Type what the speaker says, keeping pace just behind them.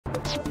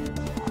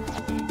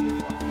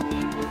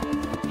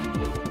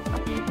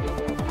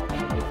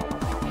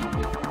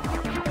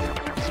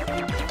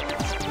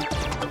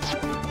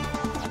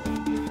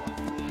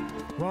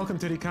Welcome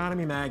to the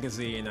Economy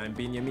Magazine. I'm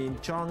Benjamin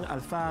Chong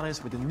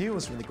Alfares with the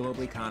news from the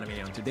global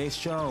economy. On today's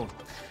show,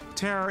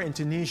 terror in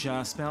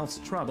Tunisia spells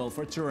trouble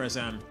for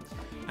tourism,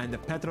 and the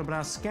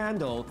Petrobras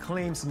scandal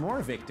claims more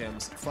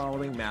victims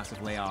following massive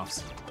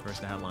layoffs.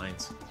 First, the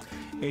headlines.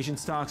 Asian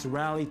stocks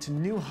rallied to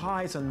new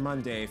highs on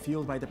Monday,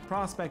 fueled by the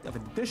prospect of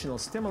additional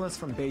stimulus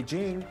from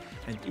Beijing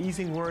and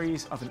easing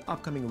worries of an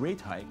upcoming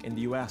rate hike in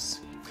the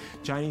U.S.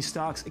 Chinese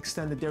stocks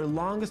extended their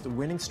longest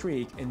winning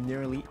streak in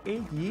nearly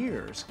 8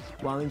 years,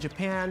 while in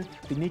Japan,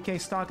 the Nikkei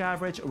stock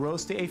average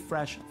rose to a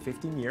fresh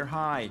 15-year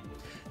high.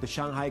 The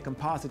Shanghai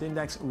Composite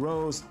Index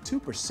rose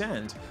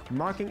 2%,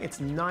 marking its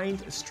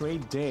 9th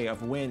straight day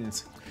of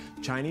wins.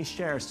 Chinese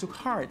shares took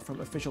heart from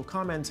official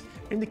comments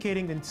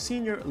indicating that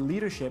senior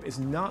leadership is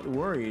not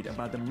worried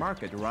about the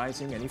market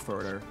rising any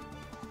further.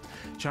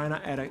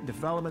 China at a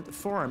development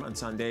forum on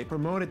Sunday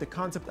promoted the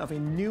concept of a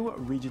new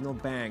regional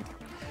bank.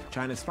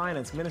 China's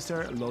finance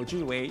minister Luo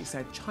Jiwei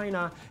said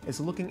China is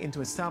looking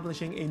into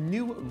establishing a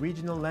new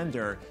regional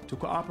lender to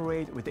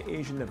cooperate with the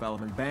Asian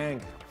Development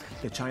Bank.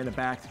 The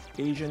China-backed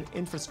Asian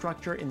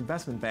Infrastructure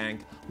Investment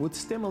Bank would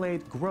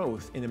stimulate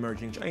growth in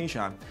emerging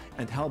Asia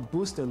and help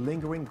boost the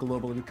lingering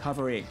global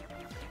recovery.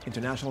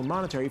 International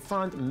Monetary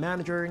Fund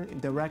Managing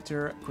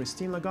Director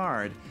Christine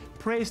Lagarde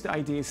praised the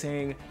idea,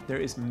 saying there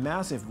is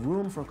massive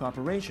room for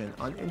cooperation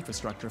on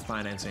infrastructure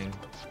financing.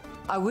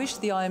 I wish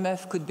the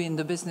IMF could be in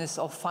the business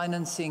of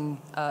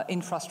financing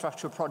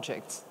infrastructure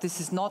projects.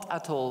 This is not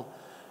at all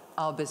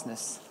our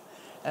business.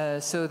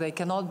 So there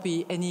cannot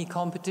be any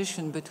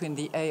competition between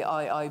the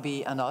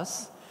AIIB and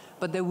us,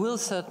 but there will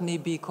certainly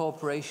be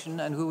cooperation,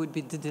 and we would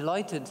be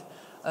delighted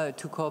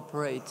to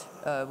cooperate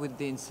with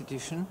the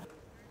institution.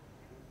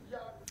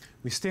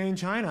 We stay in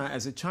China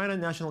as the China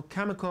National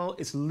Chemical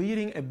is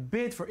leading a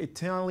bid for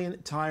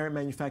Italian tire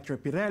manufacturer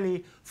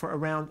Pirelli for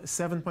around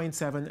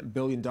 $7.7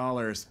 billion.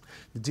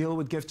 The deal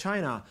would give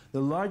China, the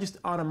largest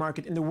auto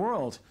market in the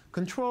world,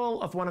 control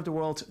of one of the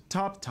world's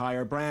top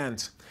tire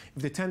brands.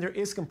 If the tender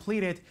is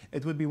completed,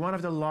 it would be one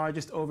of the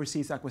largest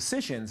overseas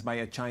acquisitions by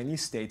a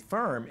Chinese state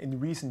firm in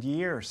recent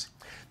years.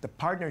 The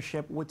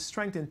partnership would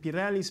strengthen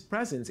Pirelli's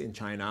presence in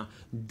China,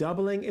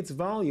 doubling its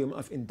volume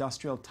of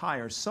industrial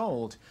tires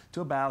sold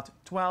to about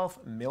 12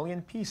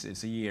 million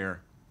pieces a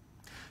year.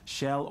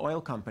 Shell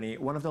Oil Company,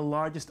 one of the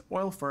largest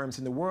oil firms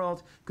in the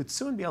world, could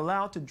soon be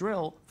allowed to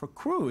drill for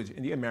crude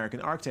in the American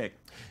Arctic.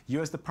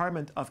 U.S.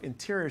 Department of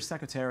Interior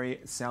Secretary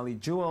Sally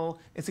Jewell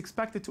is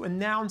expected to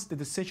announce the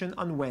decision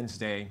on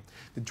Wednesday.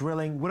 The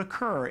drilling would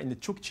occur in the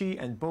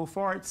Chukchi and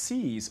Beaufort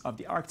Seas of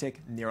the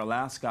Arctic near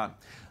Alaska.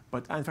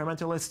 But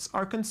environmentalists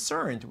are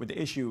concerned with the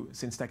issue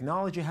since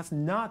technology has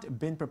not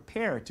been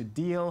prepared to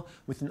deal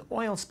with an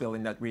oil spill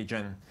in that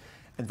region.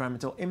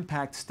 Environmental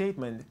impact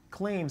statement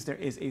claims there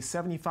is a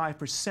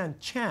 75%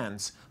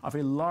 chance of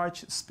a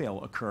large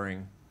spill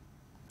occurring.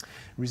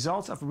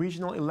 Results of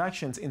regional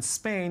elections in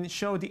Spain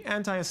show the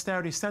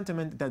anti-austerity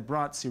sentiment that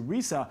brought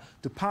Syriza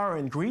to power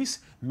in Greece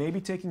may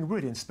be taking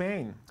root in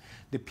Spain.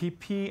 The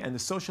PP and the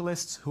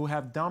socialists, who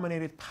have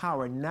dominated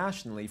power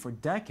nationally for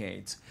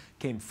decades,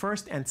 came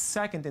first and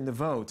second in the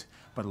vote,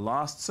 but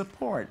lost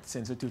support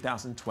since the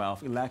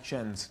 2012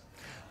 elections.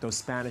 Though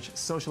Spanish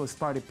Socialist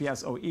Party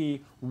PSOE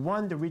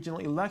won the regional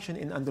election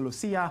in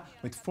Andalusia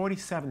with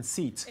 47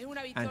 seats,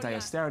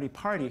 anti-austerity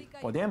party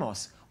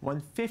Podemos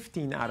won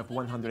 15 out of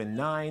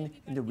 109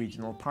 in the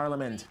regional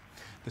parliament.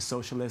 The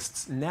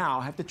socialists now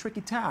have the tricky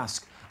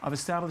task of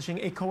establishing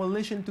a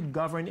coalition to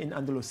govern in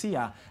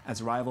Andalusia,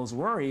 as rivals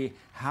worry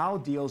how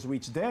deals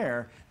reached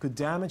there could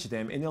damage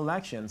them in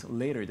elections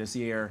later this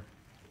year.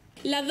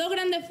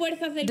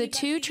 The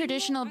two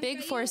traditional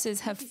big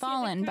forces have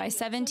fallen by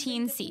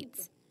 17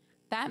 seats.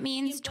 That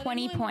means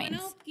 20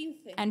 points,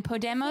 and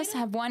Podemos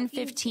have won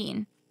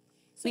 15.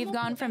 We've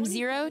gone from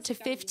 0 to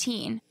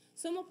 15.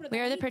 We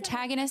are the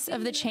protagonists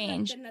of the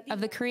change,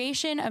 of the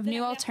creation of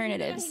new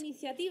alternatives,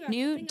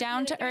 new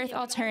down-to-earth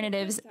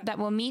alternatives that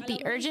will meet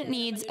the urgent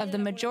needs of the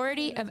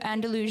majority of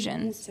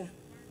Andalusians.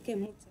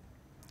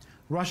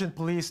 Russian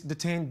police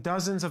detained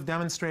dozens of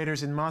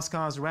demonstrators in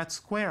Moscow's Red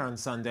Square on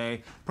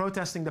Sunday,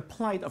 protesting the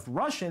plight of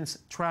Russians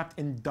trapped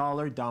in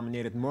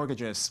dollar-dominated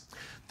mortgages.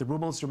 The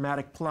ruble's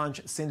dramatic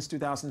plunge since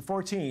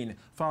 2014,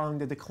 following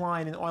the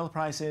decline in oil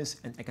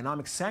prices and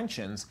economic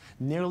sanctions,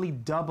 nearly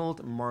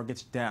doubled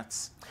mortgage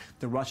debts.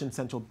 The Russian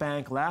central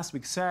bank last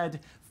week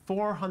said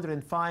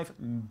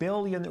 405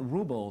 billion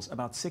rubles,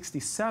 about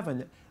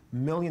 $67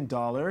 million,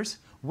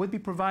 would be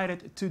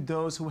provided to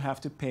those who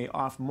have to pay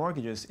off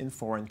mortgages in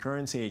foreign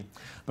currency.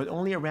 But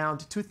only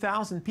around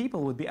 2,000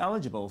 people would be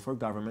eligible for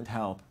government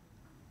help.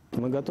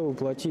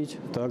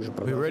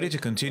 We're ready to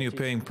continue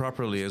paying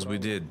properly as we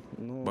did,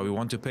 but we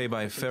want to pay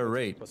by a fair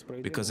rate,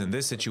 because in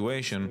this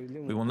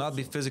situation, we will not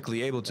be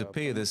physically able to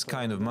pay this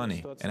kind of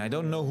money. And I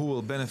don't know who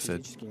will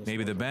benefit,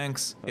 maybe the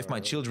banks, if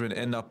my children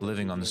end up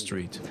living on the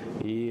street.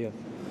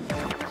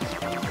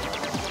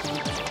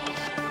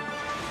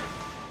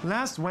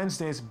 Last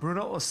Wednesday's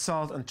brutal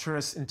assault on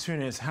tourists in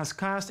Tunis has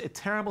cast a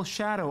terrible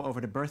shadow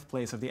over the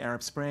birthplace of the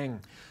Arab Spring.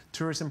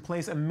 Tourism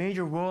plays a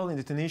major role in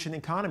the Tunisian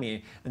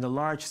economy, and the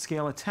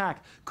large-scale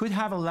attack could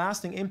have a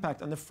lasting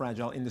impact on the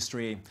fragile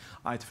industry.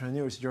 ITV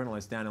News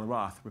journalist Daniel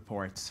Roth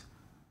reports.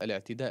 The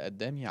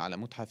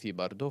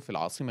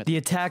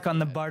attack on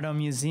the Bardo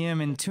Museum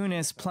in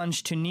Tunis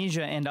plunged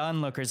Tunisia and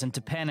onlookers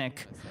into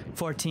panic.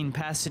 14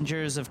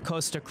 passengers of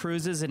Costa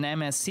Cruises and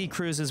MSC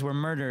Cruises were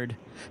murdered.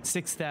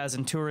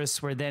 6,000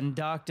 tourists were then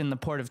docked in the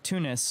port of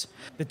Tunis.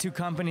 The two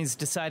companies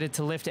decided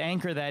to lift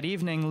anchor that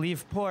evening,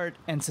 leave port,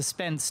 and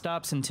suspend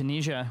stops in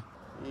Tunisia.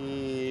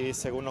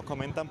 As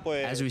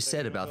we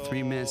said, about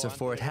 3 minutes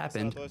before it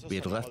happened, we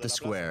had left the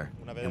square.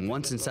 And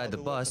once inside the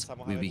bus,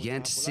 we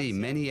began to see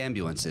many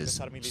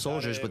ambulances,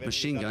 soldiers with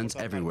machine guns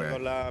everywhere.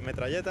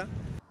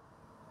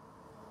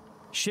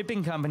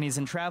 Shipping companies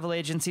and travel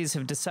agencies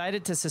have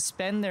decided to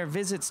suspend their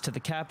visits to the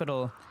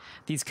capital.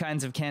 These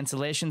kinds of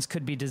cancellations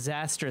could be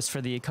disastrous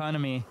for the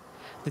economy.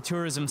 The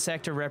tourism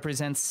sector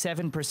represents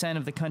 7%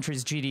 of the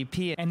country's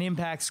GDP and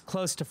impacts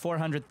close to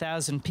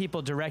 400,000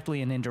 people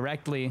directly and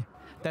indirectly.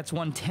 That's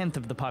 1/10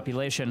 of the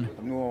population.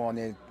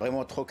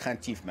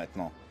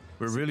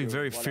 We're really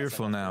very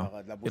fearful now.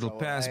 It'll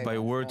pass by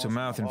word to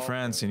mouth in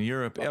France, in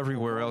Europe,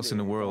 everywhere else in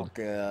the world.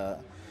 For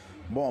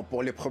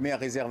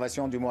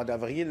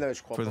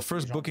the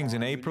first bookings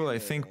in April, I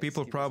think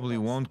people probably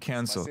won't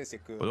cancel.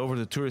 But over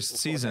the tourist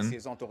season,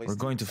 we're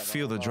going to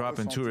feel the drop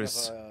in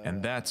tourists,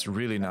 and that's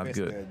really not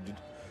good.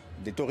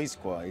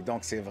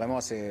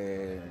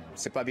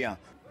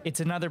 It's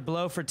another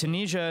blow for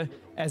Tunisia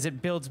as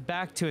it builds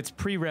back to its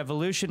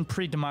pre-revolution,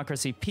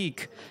 pre-democracy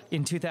peak.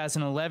 In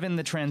 2011,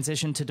 the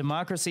transition to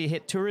democracy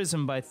hit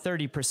tourism by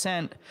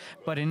 30%,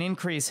 but an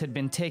increase had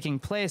been taking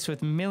place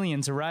with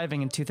millions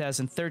arriving in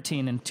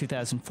 2013 and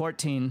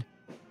 2014.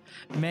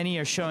 Many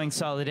are showing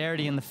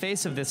solidarity in the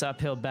face of this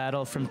uphill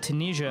battle from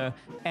Tunisia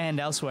and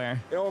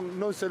elsewhere.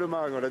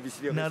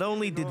 Not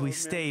only did we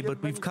stay,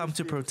 but we've come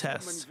to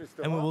protest.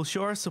 And we will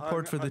show our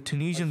support for the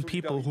Tunisian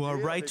people who are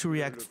right to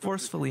react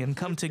forcefully and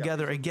come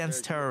together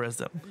against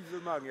terrorism.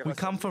 We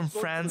come from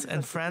France,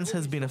 and France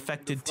has been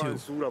affected too.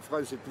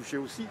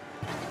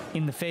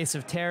 In the face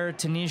of terror,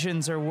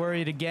 Tunisians are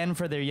worried again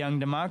for their young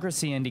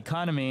democracy and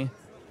economy.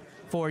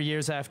 4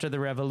 years after the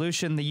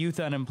revolution, the youth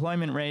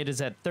unemployment rate is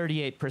at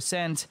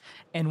 38%,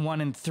 and 1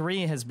 in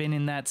 3 has been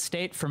in that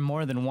state for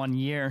more than 1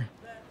 year.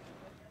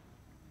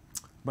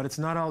 But it's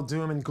not all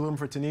doom and gloom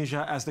for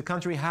Tunisia, as the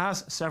country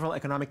has several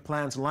economic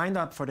plans lined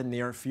up for the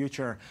near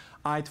future.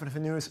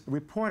 ITV News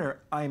reporter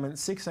Ayman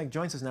Siksek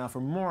joins us now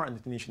for more on the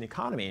Tunisian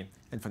economy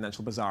and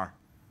Financial Bazaar.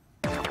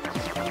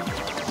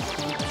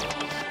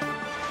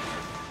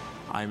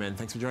 Ayman,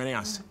 thanks for joining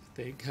us.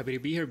 Happy to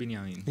be here,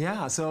 Binyamin.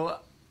 Yeah, so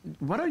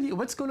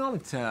what's going on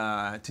with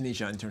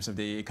Tunisia in terms of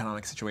the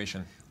economic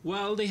situation?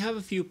 Well, they have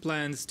a few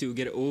plans to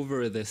get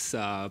over this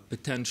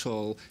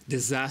potential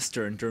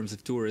disaster in terms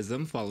of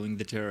tourism following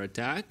the terror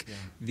attack. Yeah.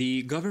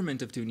 The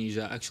government of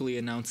Tunisia actually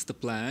announced the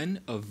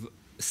plan of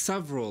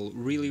several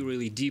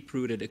really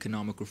deep-rooted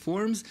economic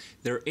reforms.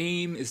 Their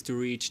aim is to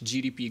reach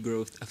GDP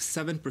growth of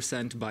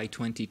 7% by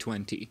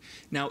 2020.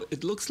 Now,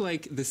 it looks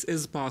like this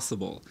is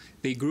possible.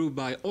 They grew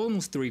by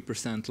almost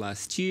 3%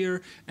 last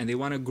year, and they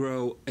want to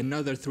grow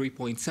another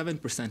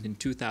 3.7% in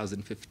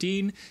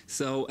 2015.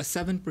 So a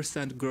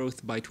 7%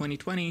 growth by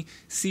 2020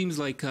 seems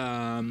like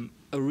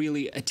a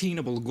really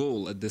attainable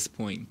goal at this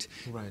point.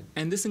 Right.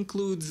 And this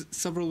includes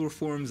several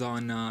reforms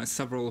on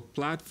several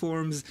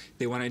platforms.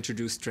 They want to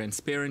introduce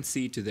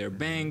transparency to their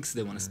banks.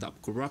 They want to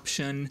stop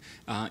corruption,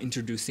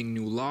 introducing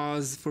new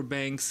laws for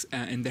banks.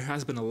 And there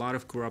has been a lot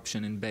of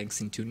corruption in banks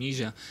in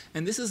Tunisia.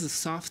 And this is a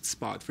soft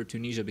spot for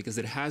Tunisia because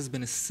it has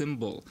been a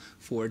symbol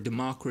for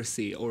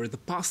democracy, or the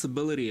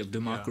possibility of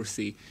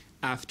democracy,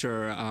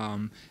 after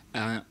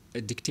a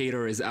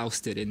dictator is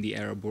ousted in the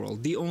Arab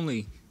world. The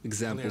only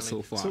example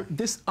so far. So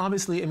this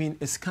obviously, I mean,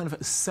 is kind of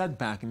a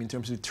setback, I mean, in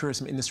terms of the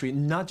tourism industry,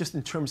 not just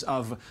in terms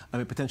of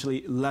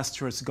potentially less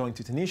tourists going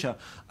to Tunisia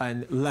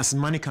and less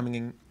money coming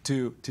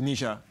into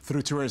Tunisia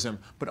through tourism,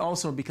 but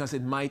also because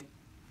it might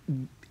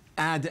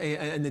add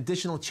an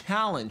additional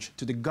challenge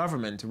to the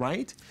government,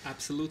 right?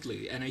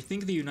 Absolutely. And I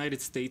think the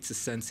United States is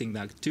sensing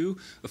that too.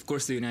 Of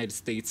course, the United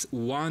States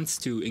wants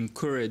to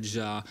encourage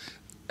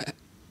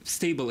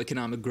stable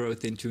economic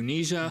growth in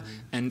Tunisia.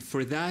 And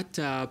for that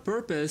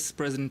purpose,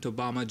 President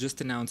Obama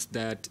just announced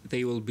that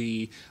they will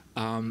be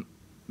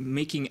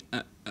making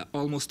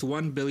almost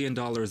 $1 billion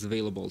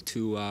available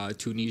to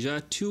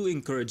Tunisia to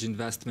encourage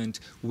investment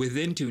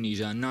within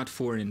Tunisia, not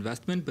foreign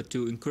investment, but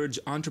to encourage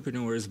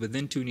entrepreneurs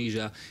within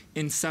Tunisia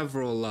in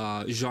several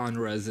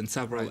genres and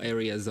several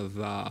areas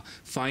of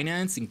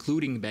finance,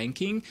 including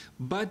banking.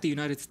 But the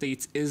United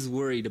States is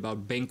worried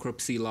about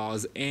bankruptcy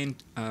laws and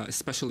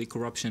especially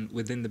corruption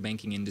within the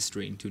banking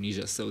industry in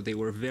Tunisia. So they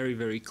were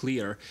very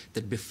clear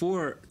that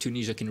before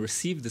Tunisia can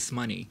receive this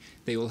money,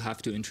 they will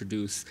have to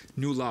introduce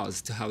new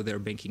laws to how their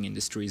banking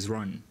industry is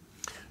run.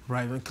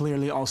 Right, and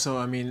clearly also,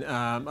 I mean,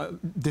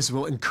 this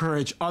will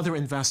encourage other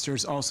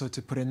investors also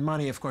to put in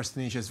money. Of course,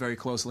 Tunisia is very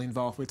closely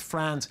involved with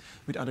France,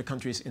 with other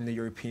countries in the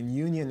European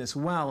Union as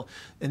well.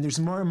 And there's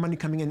more money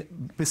coming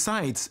in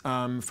besides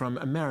from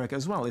America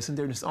as well, isn't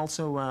there? There's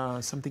also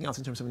something else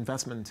in terms of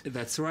investment.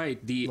 That's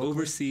right. The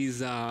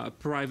Overseas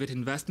Private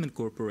Investment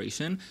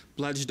Corporation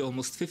pledged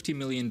almost $50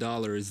 million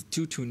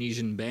to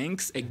Tunisian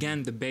banks.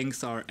 Again, the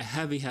banks are a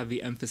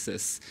heavy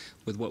emphasis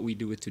with what we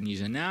do with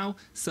Tunisia now.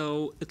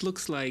 So it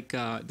looks like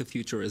the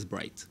future is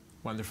bright.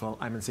 Wonderful.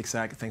 Ayman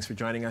Siksak, thanks for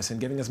joining us and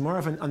giving us more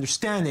of an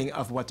understanding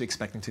of what to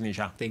expect in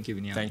Tunisia. Thank you,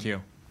 Binyamin. Thank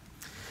you.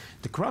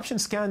 The corruption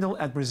scandal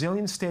at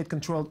Brazilian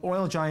state-controlled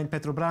oil giant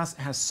Petrobras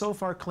has so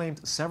far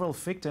claimed several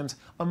victims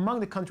among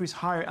the country's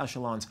higher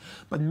echelons.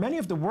 But many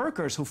of the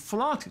workers who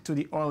flocked to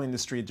the oil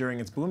industry during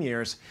its boom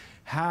years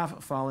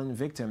have fallen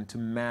victim to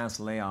mass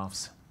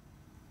layoffs.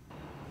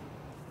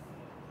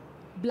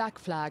 Black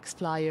flags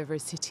fly over a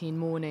city in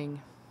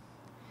mourning.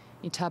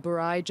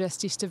 Itaboraí,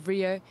 just east of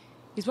Rio,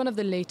 is one of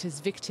the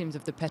latest victims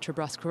of the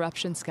Petrobras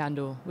corruption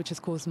scandal, which has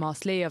caused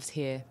mass layoffs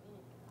here.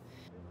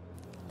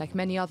 Like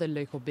many other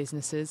local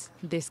businesses,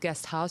 this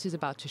guest house is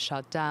about to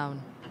shut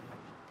down.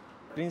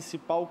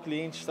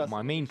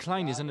 My main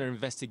client is under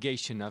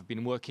investigation. I've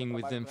been working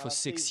with them for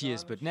 6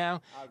 years, but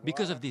now,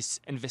 because of this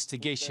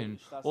investigation,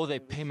 all their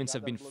payments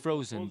have been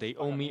frozen. They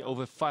owe me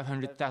over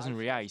 500,000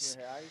 reais.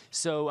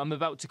 So I'm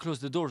about to close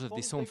the doors of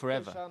this home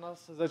forever.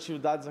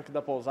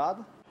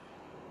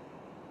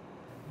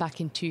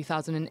 Back in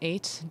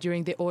 2008,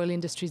 during the oil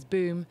industry's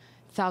boom,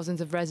 thousands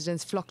of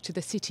residents flocked to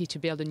the city to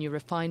build a new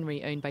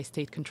refinery owned by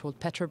state-controlled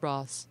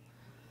Petrobras.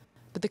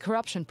 But the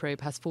corruption probe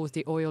has forced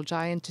the oil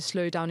giant to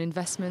slow down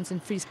investments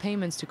and freeze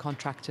payments to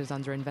contractors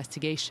under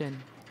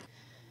investigation.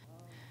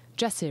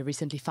 Jesse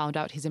recently found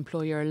out his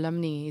employer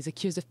Alumni is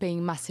accused of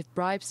paying massive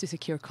bribes to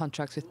secure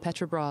contracts with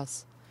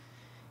Petrobras.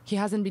 He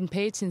hasn't been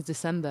paid since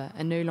December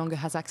and no longer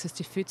has access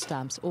to food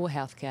stamps or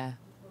healthcare.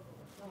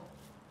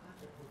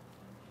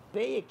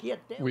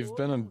 We've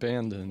been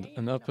abandoned,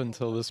 and up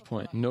until this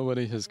point,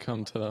 nobody has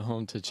come to the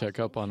home to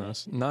check up on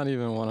us, not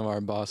even one of our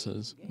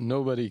bosses.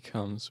 Nobody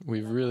comes.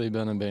 We've really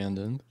been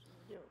abandoned.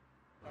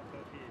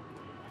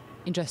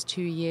 In just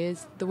 2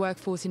 years, the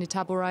workforce in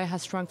Itaboraí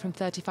has shrunk from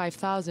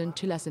 35,000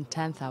 to less than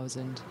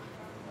 10,000.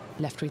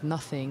 Left with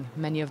nothing,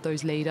 many of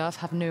those laid off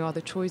have no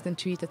other choice than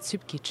to eat at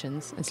soup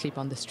kitchens and sleep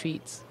on the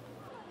streets.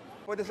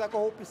 With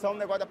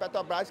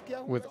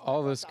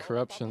all this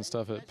corruption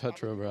stuff at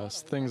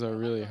Petrobras, things are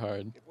really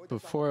hard.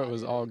 Before it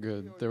was all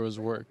good, there was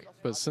work.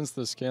 But since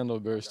the scandal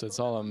burst, it's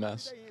all a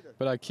mess.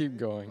 But I keep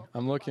going.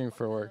 I'm looking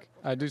for work.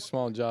 I do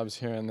small jobs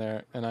here and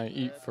there, and I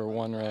eat for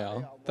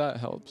R$1. That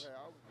helps.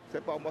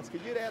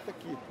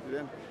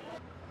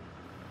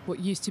 What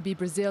used to be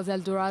Brazil's El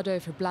Dorado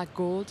for black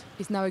gold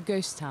is now a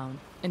ghost town,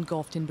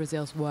 engulfed in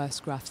Brazil's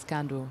worst graft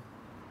scandal.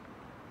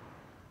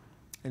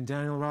 And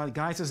Daniel Rod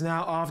guides us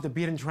now off the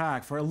beaten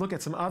track for a look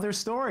at some other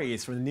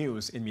stories from the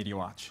news in Media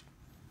Watch.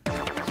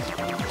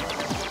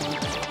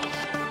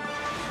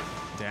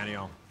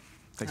 Daniel,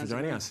 thanks for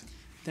joining us.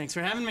 Thanks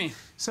for having me.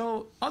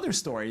 So, other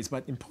stories,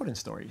 but important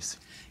stories.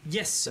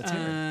 Yes,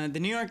 the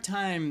New York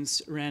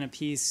Times ran a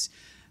piece.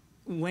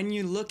 When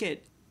you look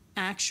at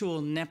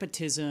actual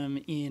nepotism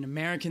in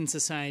American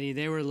society,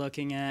 they were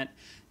looking at,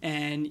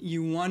 and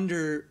you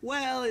wonder,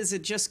 well, is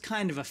it just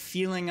kind of a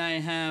feeling I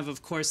have?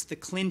 Of course, the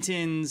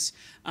Clintons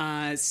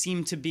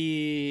seem to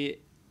be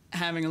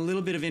having a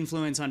little bit of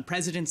influence on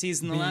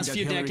presidencies in the last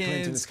few Hillary decades.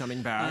 Clinton is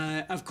coming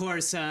back. Of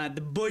course,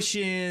 the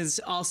Bushes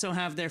also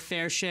have their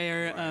fair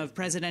share of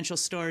presidential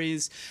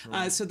stories.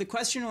 So the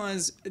question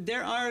was,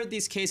 there are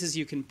these cases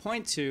you can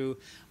point to,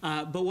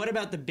 but what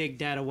about the big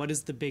data? What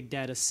does the big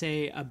data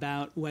say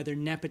about whether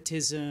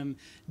nepotism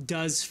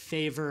does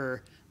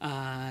favor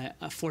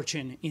a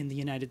fortune in the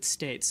United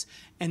States?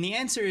 And the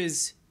answer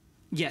is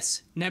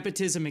yes,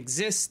 nepotism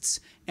exists,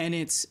 and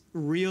it's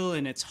real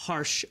and it's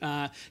harsh.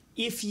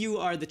 If you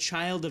are the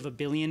child of a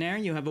billionaire,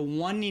 you have a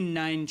 1 in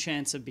 9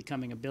 chance of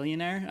becoming a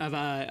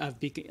billionaire,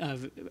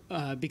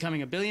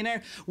 becoming a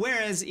billionaire.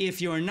 Whereas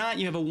if you're not,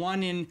 you have a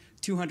 1 in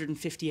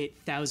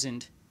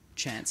 258,000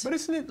 chance. But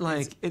isn't it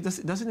like,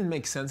 doesn't it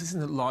make sense?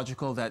 Isn't it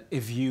logical that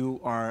if you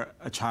are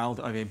a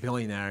child of a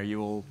billionaire, you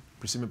will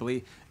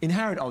presumably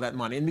inherit all that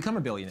money and become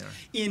a billionaire?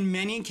 In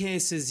many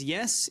cases,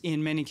 yes.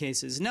 In many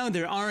cases, no.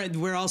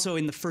 We're also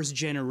in the first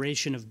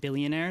generation of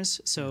billionaires,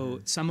 so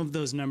some of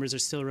those numbers are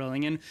still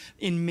rolling in.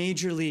 In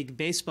Major League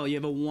Baseball, you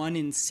have a 1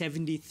 in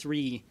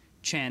 73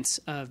 chance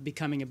of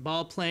becoming a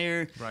ball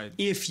player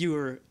if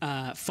your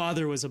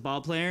father was a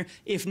ball player.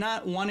 If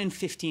not, 1 in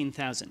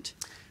 15,000.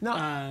 Now,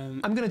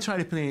 I'm going to try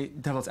to play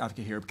devil's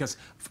advocate here, because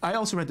I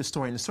also read the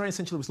story, and the story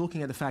essentially was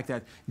looking at the fact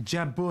that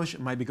Jeb Bush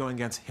might be going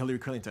against Hillary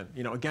Clinton.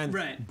 You know, again,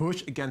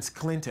 Bush against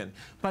Clinton.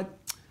 But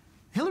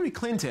Hillary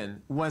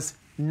Clinton was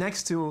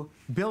next to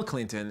Bill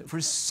Clinton for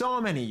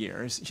so many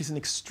years. She's an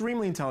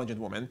extremely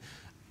intelligent woman.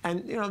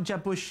 And, you know,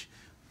 Jeb Bush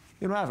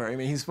whatever. I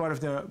mean, he's part of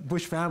the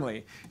Bush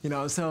family,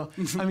 so,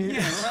 I mean...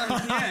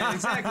 yeah,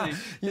 exactly.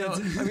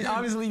 I mean,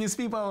 obviously, these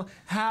people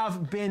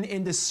have been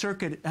in the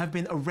circuit, have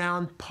been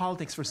around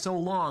politics for so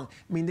long.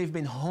 I mean, they've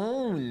been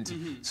honed,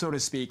 so to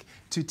speak,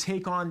 to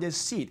take on this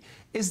seat.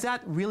 Is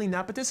that really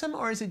nepotism,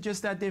 or is it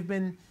just that they've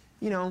been,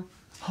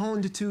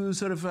 honed to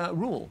sort of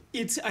rule?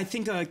 It's, I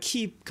think, a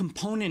key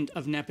component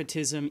of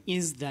nepotism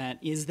is that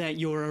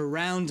you're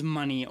around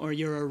money, or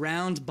you're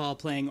around ball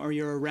playing, or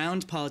you're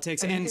around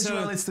politics. And in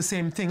Israel, it's the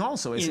same thing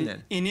also, isn't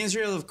it? In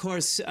Israel, of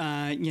course,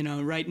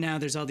 right now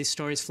there's all these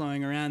stories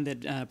flowing around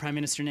that Prime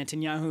Minister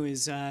Netanyahu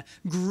is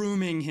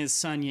grooming his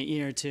son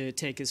Yair to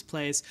take his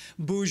place.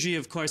 Bougie,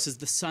 of course, is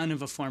the son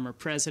of a former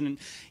president.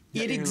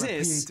 It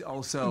exists. Lapid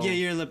also.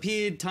 Yair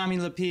Lapid, Tommy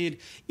Lapid.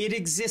 It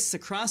exists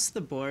across the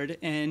board,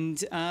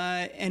 and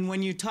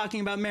when you're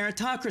talking about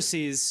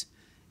meritocracies,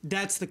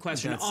 that's the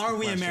question. Are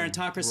we a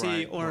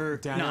meritocracy or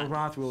Daniel not?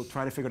 Roth, we'll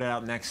try to figure that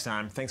out next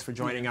time. Thanks for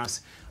joining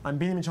us. I'm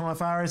Benjamin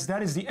Chalafaris.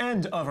 That is the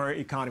end of our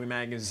Economy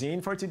Magazine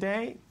for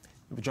today.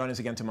 Join us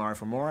again tomorrow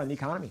for more on the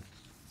economy.